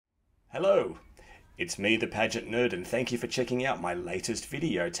Hello, it's me, the Pageant Nerd, and thank you for checking out my latest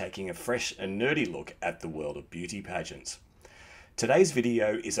video taking a fresh and nerdy look at the world of beauty pageants. Today's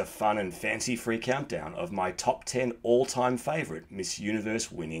video is a fun and fancy-free countdown of my top 10 all-time favourite Miss Universe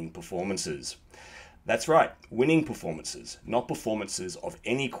winning performances. That's right, winning performances, not performances of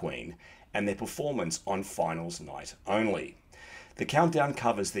any queen, and their performance on finals night only. The countdown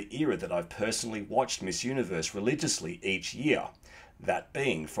covers the era that I've personally watched Miss Universe religiously each year, that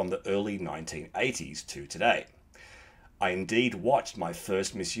being from the early 1980s to today. I indeed watched my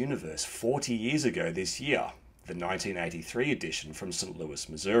first Miss Universe 40 years ago this year, the 1983 edition from St. Louis,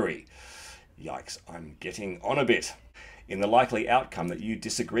 Missouri. Yikes, I'm getting on a bit. In the likely outcome that you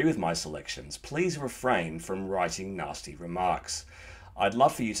disagree with my selections, please refrain from writing nasty remarks. I'd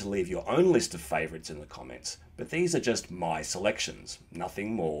love for you to leave your own list of favourites in the comments, but these are just my selections.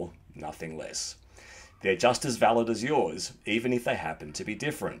 Nothing more, nothing less. They're just as valid as yours, even if they happen to be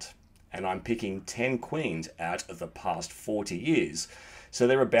different. And I'm picking 10 queens out of the past 40 years, so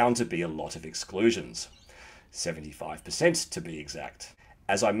there are bound to be a lot of exclusions. 75% to be exact.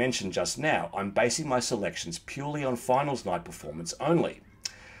 As I mentioned just now, I'm basing my selections purely on finals night performance only.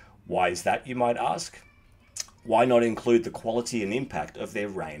 Why is that, you might ask? Why not include the quality and impact of their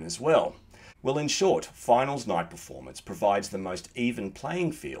reign as well? Well, in short, finals night performance provides the most even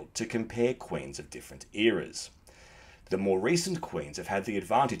playing field to compare queens of different eras. The more recent queens have had the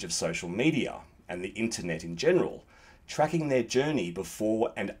advantage of social media and the internet in general, tracking their journey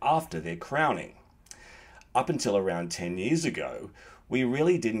before and after their crowning. Up until around 10 years ago, we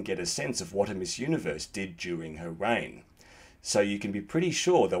really didn't get a sense of what a Miss Universe did during her reign. So you can be pretty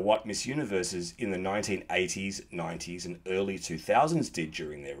sure that what Miss Universes in the 1980s, 90s and early 2000s did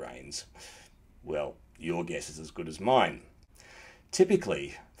during their reigns, well, your guess is as good as mine.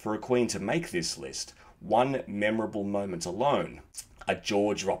 Typically, for a queen to make this list, one memorable moment alone, a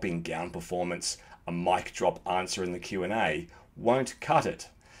jaw-dropping gown performance, a mic drop answer in the Q&A, won't cut it.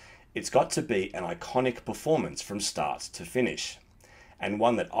 It's got to be an iconic performance from start to finish, and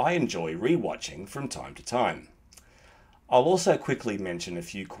one that I enjoy rewatching from time to time. I'll also quickly mention a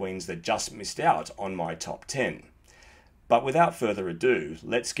few queens that just missed out on my top 10. But without further ado,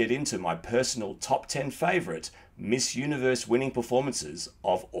 let's get into my personal top 10 favourite Miss Universe winning performances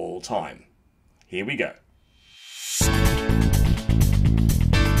of all time. Here we go.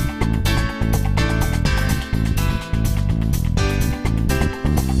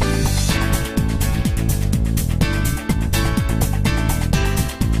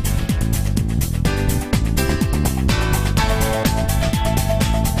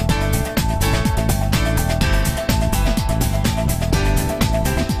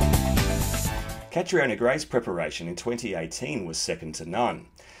 Catriona Gray's preparation in 2018 was second to none.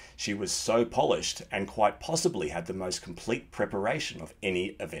 She was so polished and quite possibly had the most complete preparation of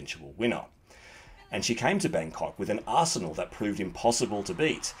any eventual winner. And she came to Bangkok with an arsenal that proved impossible to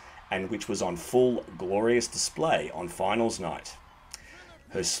beat and which was on full, glorious display on finals night.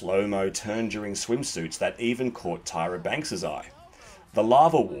 Her slow-mo turn during swimsuits that even caught Tyra Banks' eye. The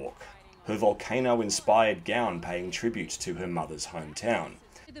lava walk, her volcano-inspired gown paying tribute to her mother's hometown.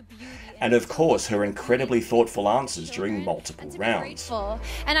 And of course, her incredibly thoughtful answers during multiple rounds.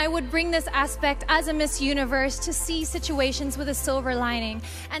 And I would bring this aspect as a Miss Universe to see situations with a silver lining.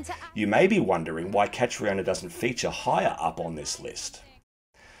 And you may be wondering why Catriona doesn't feature higher up on this list.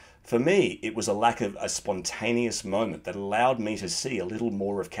 For me, it was a lack of a spontaneous moment that allowed me to see a little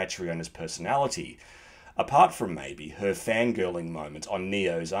more of Catriona's personality, apart from maybe her fangirling moment on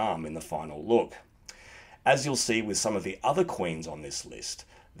Neo's arm in the final look. As you'll see with some of the other queens on this list,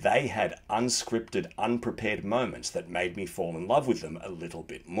 they had unscripted, unprepared moments that made me fall in love with them a little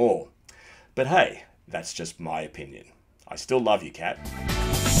bit more. But hey, that's just my opinion. I still love you, Cat.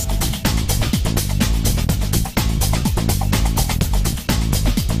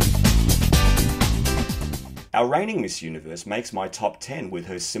 Our reigning Miss Universe makes my top 10 with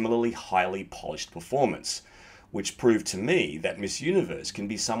her similarly highly polished performance, which proved to me that Miss Universe can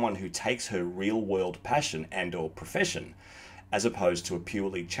be someone who takes her real-world passion and/or profession, as opposed to a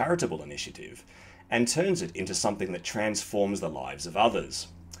purely charitable initiative, and turns it into something that transforms the lives of others.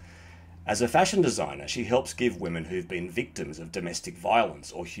 As a fashion designer, she helps give women who've been victims of domestic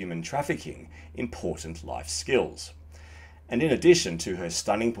violence or human trafficking important life skills. And in addition to her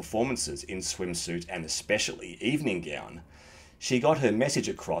stunning performances in swimsuit and especially evening gown, she got her message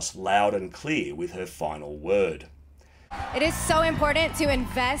across loud and clear with her final word. It is so important to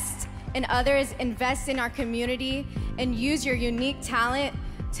invest in others, invest in our community, and use your unique talent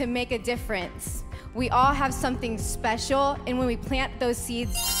to make a difference. We all have something special, and when we plant those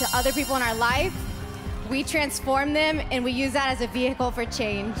seeds to other people in our life, We transform them and we use that as a vehicle for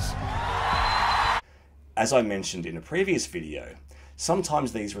change. As I mentioned in a previous video,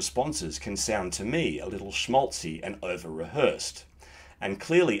 sometimes these responses can sound to me a little schmaltzy and over-rehearsed. And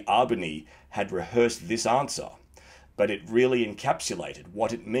clearly Albany had rehearsed this answer, but it really encapsulated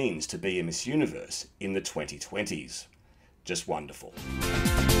what it means to be a Miss Universe in the 2020s. Just wonderful.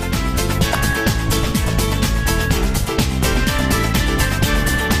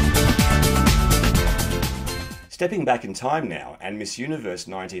 Stepping back in time now, and Miss Universe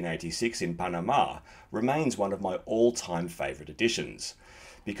 1986 in Panama remains one of my all-time favourite editions,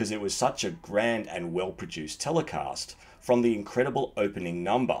 because it was such a grand and well-produced telecast, from the incredible opening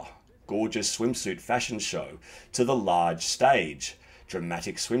number, gorgeous swimsuit fashion show, to the large stage,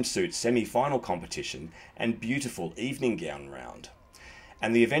 dramatic swimsuit semi-final competition, and beautiful evening gown round.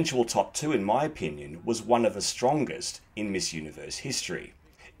 And the eventual top two, in my opinion, was one of the strongest in Miss Universe history.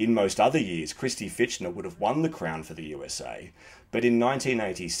 In most other years, Christy Fitchner would have won the crown for the USA, but in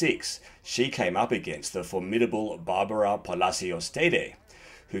 1986, she came up against the formidable Barbara Palacios Tede,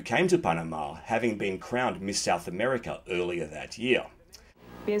 who came to Panama having been crowned Miss South America earlier that year.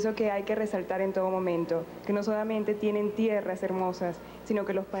 Pienso que hay que resaltar en todo momento que no solamente tienen tierras hermosas, sino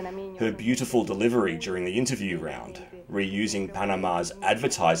que los panameños. Her beautiful delivery during the interview round, reusing Panama's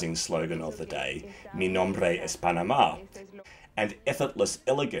advertising slogan of the day, Mi nombre es Panama, and effortless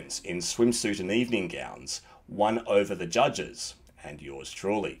elegance in swimsuit and evening gowns, won over the judges, and yours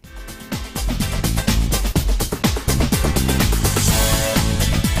truly.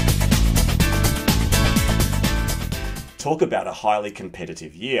 Talk about a highly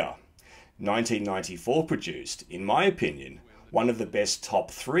competitive year. 1994 produced, in my opinion, one of the best top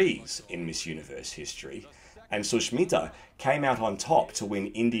threes in Miss Universe history, and Sushmita came out on top to win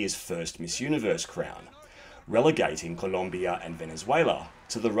India's first Miss Universe crown, relegating Colombia and Venezuela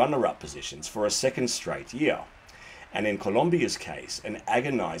to the runner-up positions for a second straight year, and in Colombia's case, an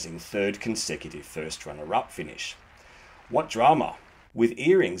agonising third consecutive first runner-up finish. What drama! With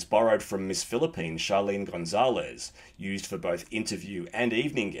earrings borrowed from Miss Philippines Charlene Gonzalez, used for both interview and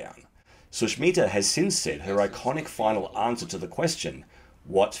evening gown, Sushmita has since said her iconic final answer to the question,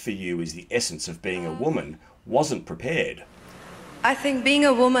 "What for you is the essence of being a woman?" wasn't prepared. I think being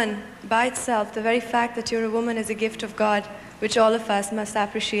a woman, by itself, the very fact that you're a woman is a gift of God, which all of us must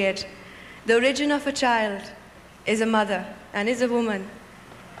appreciate. The origin of a child is a mother and is a woman.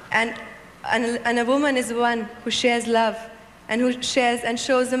 And a woman is one who shares love and who shares and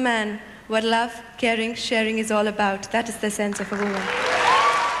shows a man what love, caring, sharing is all about. That is the sense of a woman.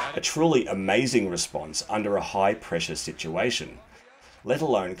 A truly amazing response under a high-pressure situation, let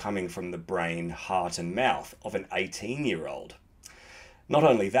alone coming from the brain, heart and mouth of an 18-year-old. Not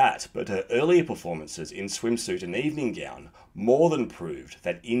only that, but her earlier performances in swimsuit and evening gown more than proved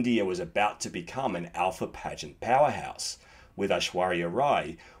that India was about to become an alpha pageant powerhouse, with Aishwarya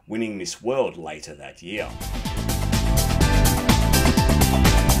Rai winning Miss World later that year.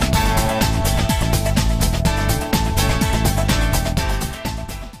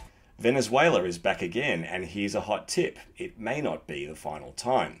 Venezuela is back again, and here's a hot tip: it may not be the final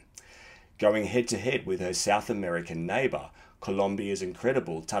time. Going head-to-head with her South American neighbour, Colombia's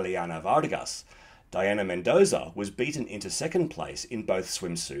incredible Taliana Vargas, Diana Mendoza was beaten into second place in both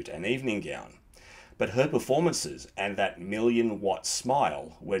swimsuit and evening gown. But her performances and that million-watt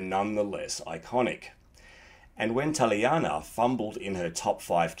smile were nonetheless iconic. And when Taliana fumbled in her top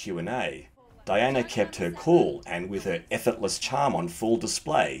 5 Q&A, Diana kept her cool, and with her effortless charm on full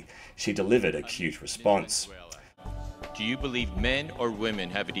display, she delivered a cute response. Do you believe men or women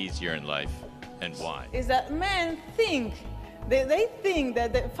have it easier in life, and why? Is that men think, they think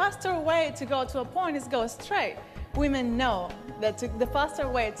that the faster way to go to a point is go straight. Women know that the faster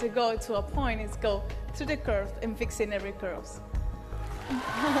way to go to a point is go to the curve and fixing every curve.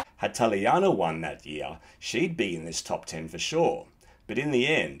 Had Taliana won that year, she'd be in this top 10 for sure. But in the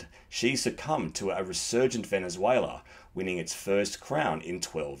end, she succumbed to a resurgent Venezuela, winning its first crown in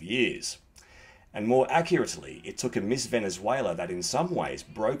 12 years. And more accurately, it took a Miss Venezuela that in some ways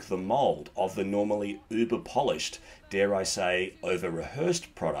broke the mould of the normally uber-polished, dare I say,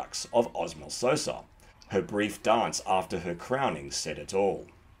 over-rehearsed products of Osmel Sosa. Her brief dance after her crowning said it all.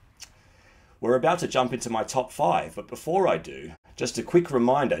 We're about to jump into my top 5, but before I do, just a quick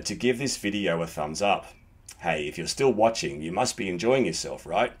reminder to give this video a thumbs up. Hey, if you're still watching, you must be enjoying yourself,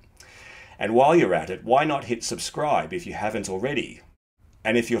 right? And while you're at it, why not hit subscribe if you haven't already?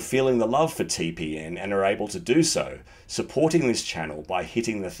 And if you're feeling the love for TPN and are able to do so, supporting this channel by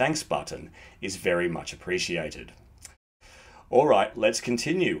hitting the thanks button is very much appreciated. Alright, let's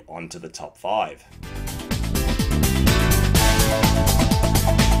continue on to the top 5.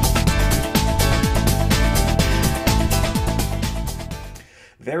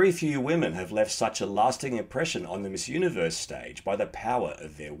 Very few women have left such a lasting impression on the Miss Universe stage by the power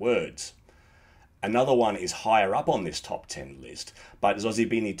of their words. Another one is higher up on this top 10 list, but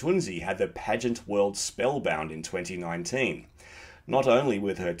Zozibini Tunzi had the pageant world spellbound in 2019, not only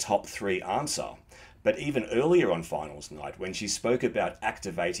with her top 3 answer, but even earlier on finals night when she spoke about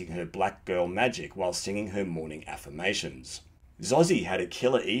activating her black girl magic while singing her morning affirmations. Zozzy had a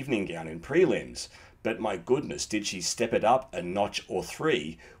killer evening gown in prelims, but my goodness did she step it up a notch or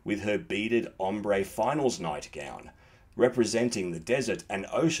 3 with her beaded ombre finals night gown, representing the desert and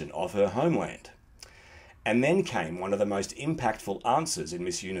ocean of her homeland. And then came one of the most impactful answers in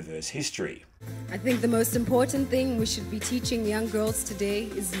Miss Universe history. I think the most important thing we should be teaching young girls today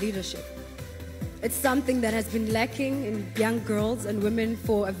is leadership. It's something that has been lacking in young girls and women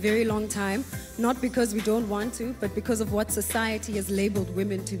for a very long time, not because we don't want to, but because of what society has labeled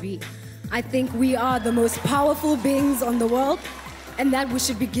women to be. I think we are the most powerful beings on the world, and that we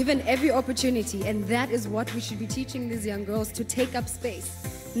should be given every opportunity, and that is what we should be teaching these young girls, to take up space.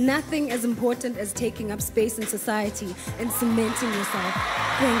 Nothing as important as taking up space in society and cementing yourself.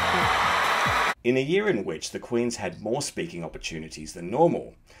 Thank you. In a year in which the Queens had more speaking opportunities than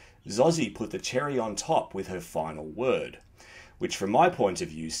normal, Zozzy put the cherry on top with her final word, which from my point of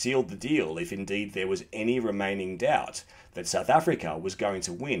view sealed the deal if indeed there was any remaining doubt that South Africa was going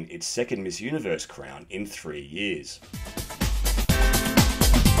to win its second Miss Universe crown in 3 years.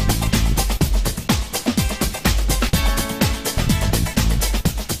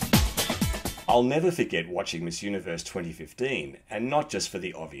 I'll never forget watching Miss Universe 2015, and not just for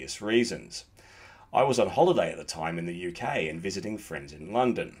the obvious reasons. I was on holiday at the time in the UK and visiting friends in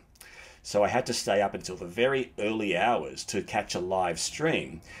London, so I had to stay up until the very early hours to catch a live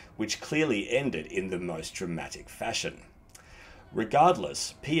stream, which clearly ended in the most dramatic fashion.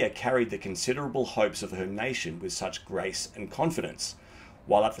 Regardless, Pia carried the considerable hopes of her nation with such grace and confidence,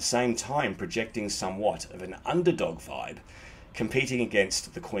 while at the same time projecting somewhat of an underdog vibe, competing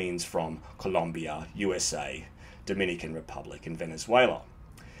against the queens from Colombia, USA, Dominican Republic and Venezuela.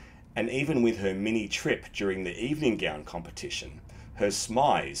 And even with her mini trip during the evening gown competition, her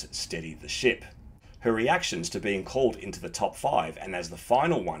smize steadied the ship. Her reactions to being called into the top 5 and as the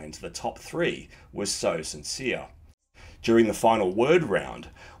final one into the top 3 was so sincere. During the final word round,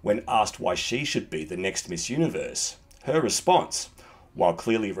 when asked why she should be the next Miss Universe, her response, while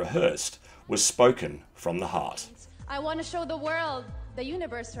clearly rehearsed, was spoken from the heart. I want to show the world, the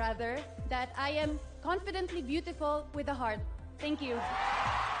universe rather, that I am confidently beautiful with a heart. Thank you.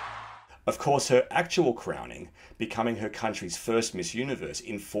 Of course, her actual crowning, becoming her country's first Miss Universe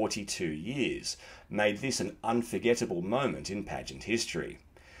in 42 years, made this an unforgettable moment in pageant history.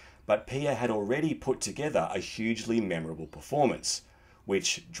 But Pia had already put together a hugely memorable performance,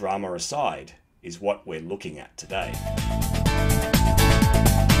 which, drama aside, is what we're looking at today.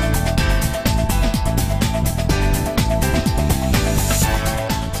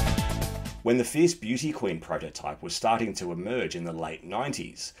 When the fierce beauty queen prototype was starting to emerge in the late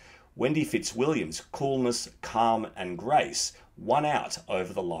 90s, Wendy Fitzwilliams' coolness, calm and grace won out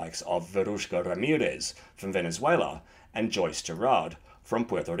over the likes of Verushka Ramirez from Venezuela and Joyce Gerard from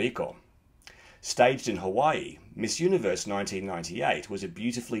Puerto Rico. Staged in Hawaii, Miss Universe 1998 was a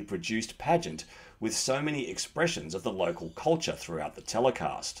beautifully produced pageant with so many expressions of the local culture throughout the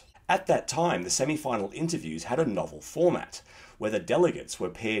telecast. At that time, the semi-final interviews had a novel format, where the delegates were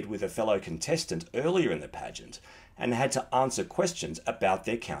paired with a fellow contestant earlier in the pageant and had to answer questions about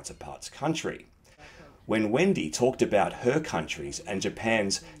their counterpart's country. When Wendy talked about her country's and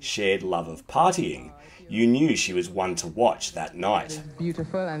Japan's shared love of partying, you knew she was one to watch that night. It's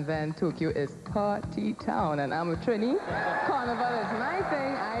beautiful, and then Tokyo is party town, and I'm a Trini. Carnival is my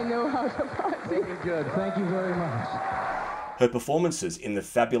thing. I know how to party. Good, thank you very much. Her performances in the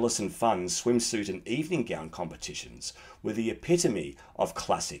fabulous and fun swimsuit and evening gown competitions were the epitome of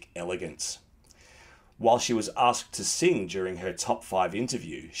classic elegance. While she was asked to sing during her top 5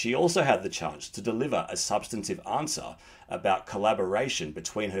 interview, she also had the chance to deliver a substantive answer about collaboration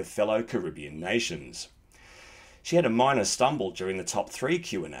between her fellow Caribbean nations. She had a minor stumble during the top 3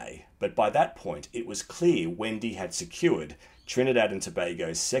 Q&A, but by that point it was clear Wendy had secured Trinidad and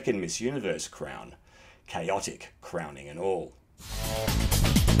Tobago's second Miss Universe crown, chaotic crowning and all.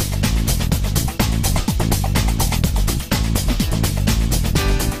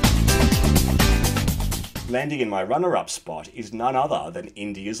 Landing in my runner-up spot is none other than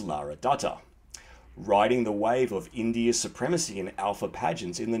India's Lara Dutta. Riding the wave of India's supremacy in alpha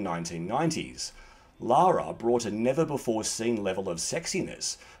pageants in the 1990s, Lara brought a never-before-seen level of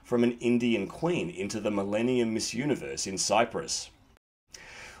sexiness from an Indian queen into the Millennium Miss Universe in Cyprus.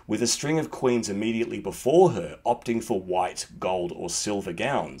 with a string of queens immediately before her opting for white, gold or silver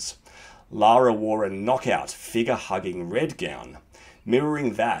gowns. Lara wore a knockout, figure-hugging red gown,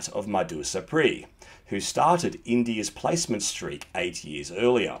 mirroring that of Madhu Sapri, who started India's placement streak 8 years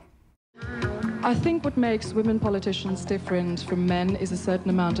earlier. I think what makes women politicians different from men is a certain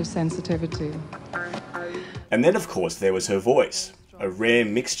amount of sensitivity. And then, of course, there was her voice, a rare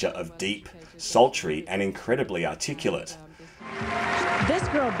mixture of deep, sultry and incredibly articulate. This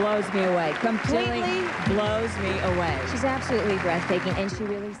girl blows me away, completely blows me away. She's absolutely breathtaking, and she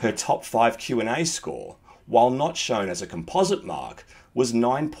really... Her top 5 Q&A score, while not shown as a composite mark, was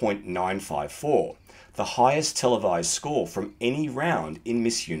 9.954, the highest televised score from any round in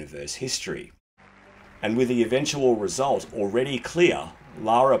Miss Universe history. And with the eventual result already clear,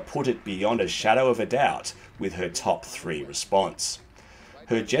 Lara put it beyond a shadow of a doubt with her top 3 response.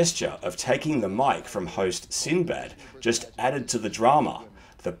 Her gesture of taking the mic from host Sinbad just added to the drama,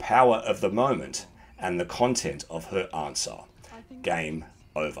 the power of the moment, and the content of her answer. Game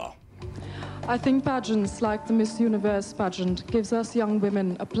over. I think pageants like the Miss Universe pageant gives us young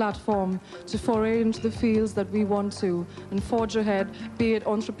women a platform to foray into the fields that we want to and forge ahead, be it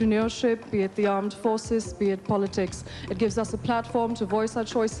entrepreneurship, be it the armed forces, be it politics. It gives us a platform to voice our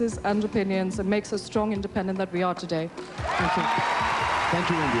choices and opinions and makes us strong, independent that we are today. Thank you. Thank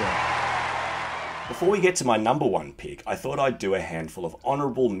you, India. Before we get to my number 1 pick, I thought I'd do a handful of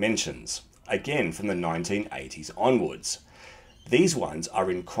honourable mentions, again from the 1980s onwards. These ones are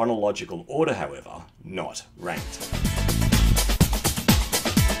in chronological order, however, not ranked.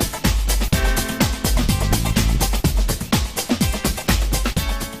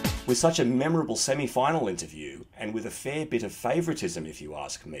 With such a memorable semi-final interview, and with a fair bit of favouritism if you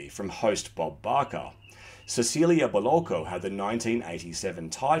ask me, from host Bob Barker, Cecilia Bolocco had the 1987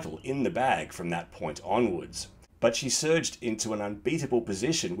 title in the bag from that point onwards. But she surged into an unbeatable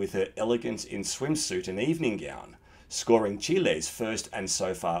position with her elegance in swimsuit and evening gown, scoring Chile's first and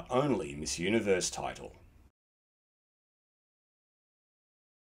so far only Miss Universe title.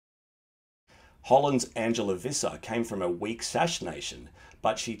 Holland's Angela Visser came from a weak sash nation,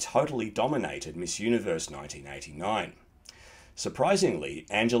 but she totally dominated Miss Universe 1989. Surprisingly,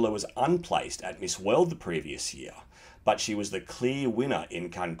 Angela was unplaced at Miss World the previous year, but she was the clear winner in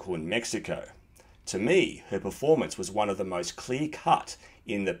Cancun, Mexico. To me, her performance was one of the most clear-cut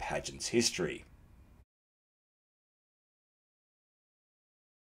in the pageant's history.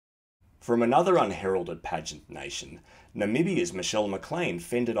 From another unheralded pageant nation, Namibia's Michelle McLean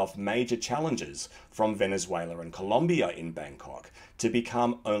fended off major challenges from Venezuela and Colombia in Bangkok to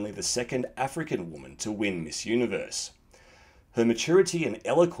become only the second African woman to win Miss Universe. Her maturity and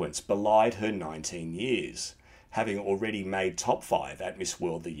eloquence belied her 19 years, having already made top 5 at Miss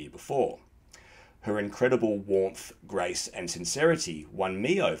World the year before. Her incredible warmth, grace and sincerity won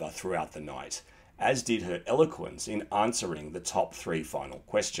me over throughout the night, as did her eloquence in answering the top 3 final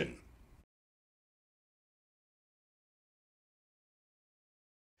question.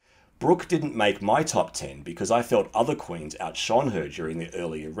 Brooke didn't make my top 10 because I felt other queens outshone her during the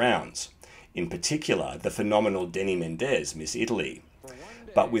earlier rounds, in particular the phenomenal Denny Mendez, Miss Italy.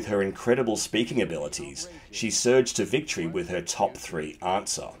 But with her incredible speaking abilities, she surged to victory with her top 3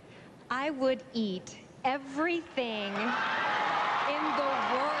 answer. I would eat everything in the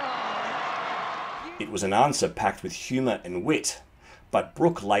world. It was an answer packed with humour and wit, but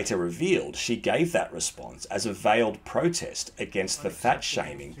Brooke later revealed she gave that response as a veiled protest against the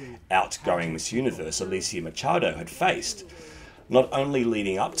fat-shaming, outgoing Miss Universe Alicia Machado had faced, not only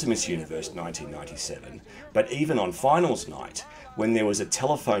leading up to Miss Universe 1997, but even on finals night, when there was a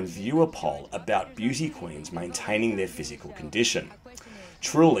telephone viewer poll about beauty queens maintaining their physical condition.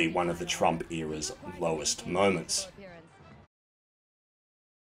 Truly one of the Trump era's lowest moments.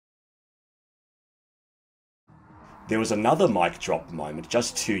 There was another mic drop moment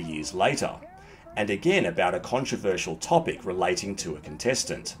just 2 years later, and again about a controversial topic relating to a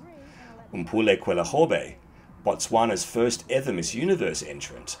contestant. Mpule Kwelahobe, Botswana's first ever Miss Universe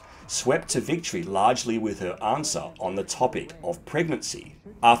entrant, swept to victory largely with her answer on the topic of pregnancy,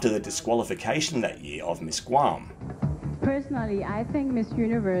 after the disqualification that year of Miss Guam. Personally, I think Miss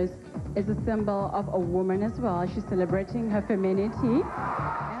Universe is a symbol of a woman as well. She's celebrating her femininity.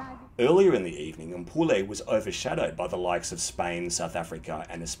 Earlier in the evening, Mpule was overshadowed by the likes of Spain, South Africa,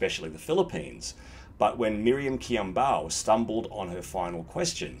 and especially the Philippines. But when Miriam Kiambao stumbled on her final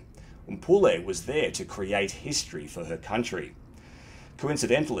question, Mpule was there to create history for her country.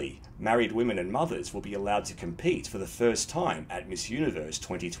 Coincidentally, married women and mothers will be allowed to compete for the first time at Miss Universe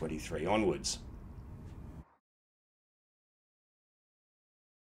 2023 onwards.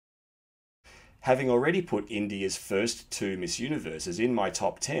 Having already put India's first 2 Miss Universes in my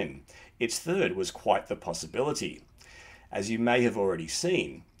top 10, its third was quite the possibility. As you may have already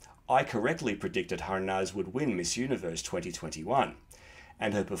seen, I correctly predicted Harnaz would win Miss Universe 2021,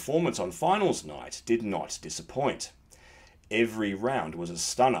 and her performance on finals night did not disappoint. Every round was a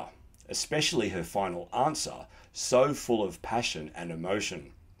stunner, especially her final answer, so full of passion and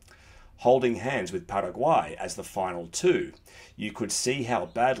emotion. Holding hands with Paraguay as the final 2, you could see how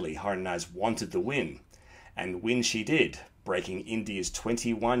badly Harnaz wanted the win, and win she did, breaking India's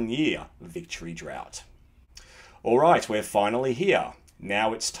 21-year victory drought. Alright, we're finally here.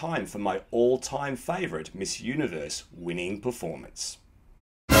 Now it's time for my all-time favourite Miss Universe winning performance.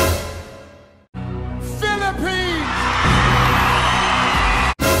 Philippines!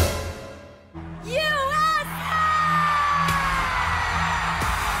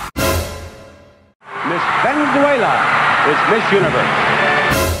 Miss Venezuela is Miss Universe.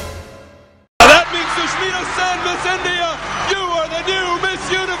 That means Sushmita Sen, Miss India, you are the new Miss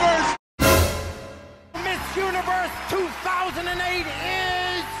Universe! Miss Universe 2008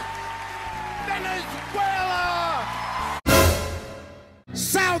 is Venezuela!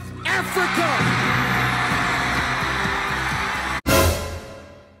 South Africa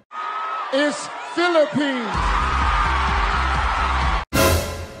is Philippines.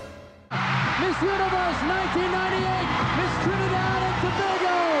 Miss Universe 1998, Miss Trinidad and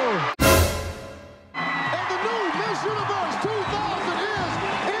Tobago. And the new Miss Universe 2000 is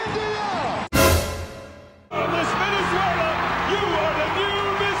India. Miss Venezuela, you are the new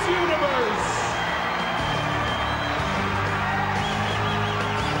Miss Universe.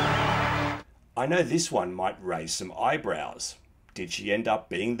 I know this one might raise some eyebrows. Did she end up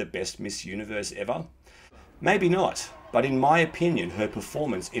being the best Miss Universe ever? Maybe not, but in my opinion her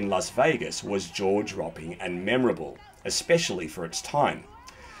performance in Las Vegas was jaw-dropping and memorable, especially for its time.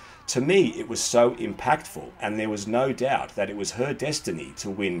 To me it was so impactful, and there was no doubt that it was her destiny to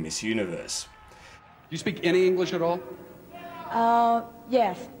win Miss Universe. Do you speak any English at all?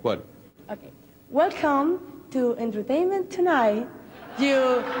 Yes. What? Okay. Welcome to Entertainment Tonight.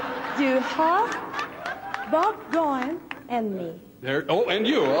 You have Bob Goen and me. There. Oh, and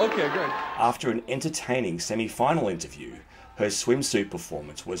you. Okay, great. After an entertaining semi-final interview, her swimsuit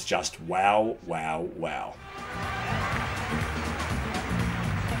performance was just wow, wow, wow.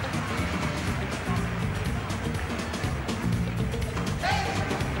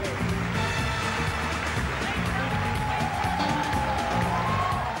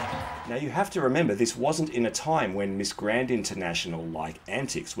 Now you have to remember this wasn't in a time when Miss Grand International-like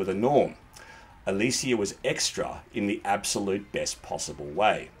antics were the norm. Alicia was extra in the absolute best possible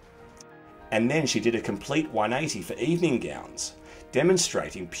way. And then she did a complete 180 for evening gowns,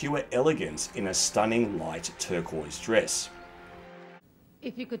 demonstrating pure elegance in a stunning light turquoise dress.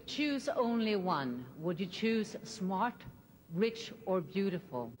 If you could choose only one, would you choose smart, rich, or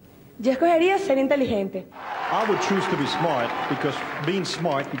beautiful? Yo escogería ser inteligente. I would choose to be smart, because being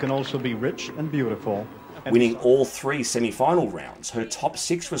smart, you can also be rich and beautiful. Winning all 3 semi-final rounds, her top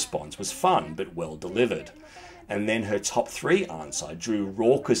 6 response was fun but well delivered. And then her top 3 answer drew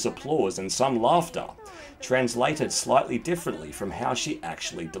raucous applause and some laughter, translated slightly differently from how she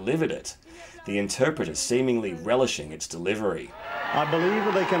actually delivered it, the interpreter seemingly relishing its delivery. I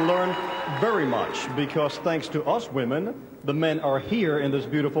believe they can learn very much, because thanks to us women, the men are here in this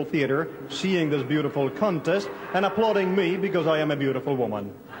beautiful theater, seeing this beautiful contest, and applauding me because I am a beautiful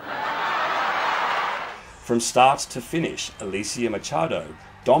woman. From start to finish, Alicia Machado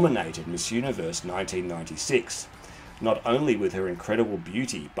dominated Miss Universe 1996, not only with her incredible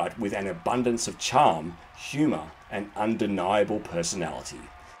beauty, but with an abundance of charm, humour, and undeniable personality.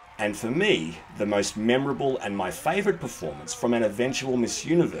 And for me, the most memorable and my favourite performance from an eventual Miss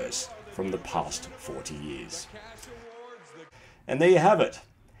Universe from the past 40 years. And there you have it.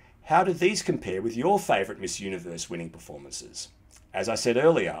 How did these compare with your favourite Miss Universe winning performances? As I said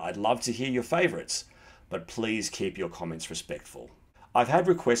earlier, I'd love to hear your favourites, but please keep your comments respectful. I've had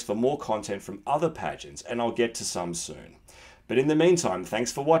requests for more content from other pageants, and I'll get to some soon. But in the meantime,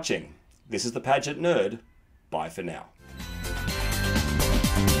 thanks for watching. This is the Pageant Nerd. Bye for now.